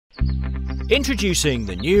Introducing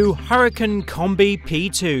the new Hurricane Combi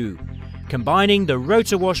P2, combining the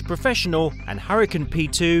Rotowash Professional and Hurricane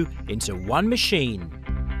P2 into one machine.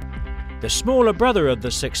 The smaller brother of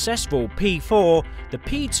the successful P4, the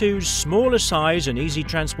P2's smaller size and easy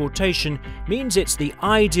transportation means it's the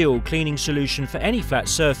ideal cleaning solution for any flat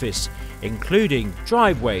surface, including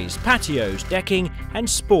driveways, patios, decking and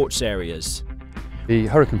sports areas. The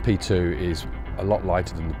Hurricane P2 is a lot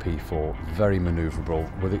lighter than the P4, very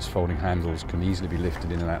manoeuvrable. With its folding handles, can easily be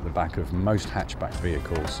lifted in and out the back of most hatchback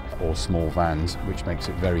vehicles or small vans, which makes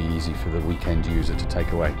it very easy for the weekend user to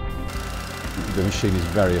take away. The machine is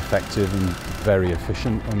very effective and very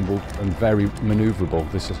efficient and very manoeuvrable.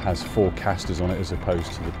 This has 4 casters on it as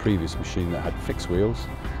opposed to the previous machine that had fixed wheels,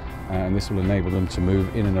 and this will enable them to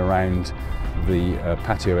move in and around the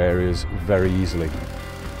patio areas very easily.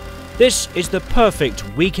 This is the perfect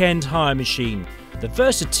weekend hire machine. The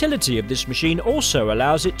versatility of this machine also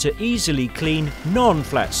allows it to easily clean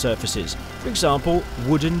non-flat surfaces, for example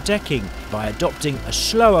wooden decking. By adopting a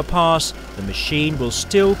slower pass, the machine will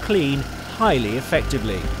still clean highly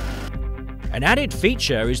effectively. An added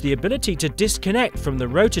feature is the ability to disconnect from the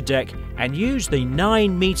rotodeck and use the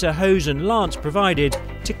 9-meter hose and lance provided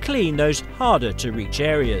to clean those harder to reach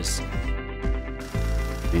areas.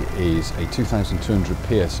 It is a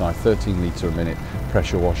 2,200 psi 13 litre a minute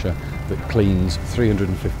pressure washer that cleans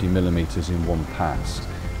 350 millimetres in one pass.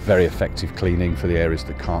 Very effective cleaning for the areas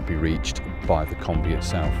that can't be reached by the Combi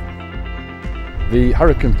itself. The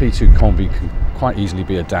Hurricane P2 Combi can quite easily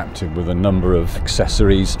be adapted with a number of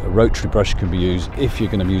accessories. A rotary brush can be used if you're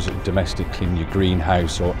going to use it domestic, clean your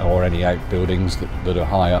greenhouse or any outbuildings that are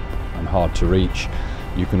high up and hard to reach.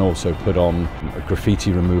 You can also put on a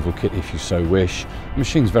graffiti removal kit if you so wish. The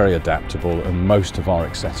machine's very adaptable and most of our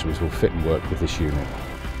accessories will fit and work with this unit.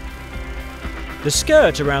 The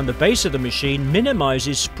skirt around the base of the machine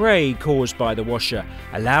minimises spray caused by the washer,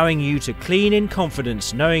 allowing you to clean in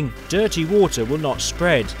confidence knowing dirty water will not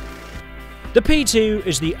spread. The P2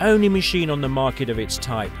 is the only machine on the market of its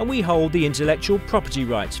type, and we hold the intellectual property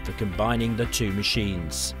rights for combining the two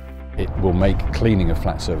machines. It will make cleaning of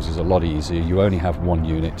flat surfaces a lot easier. You only have one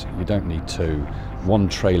unit, you don't need two. One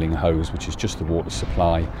trailing hose, which is just the water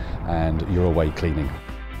supply, and you're away cleaning.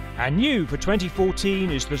 And new for 2014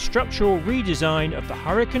 is the structural redesign of the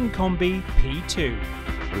Hurricane Combi P2.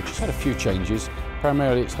 We've just had a few changes.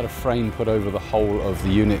 Primarily it's had a frame put over the whole of the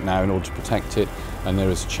unit now in order to protect it, and there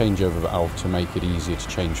is a changeover valve to make it easier to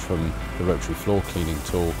change from the rotary floor cleaning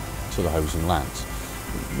tool to the hose and lance.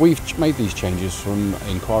 We've made these changes from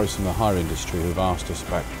inquiries from the hire industry who have asked us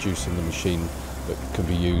about producing the machine that can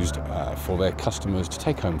be used for their customers to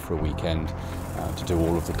take home for a weekend to do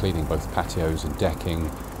all of the cleaning, both patios and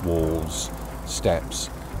decking, walls, steps,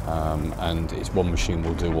 and it's one machine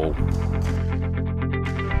will do all.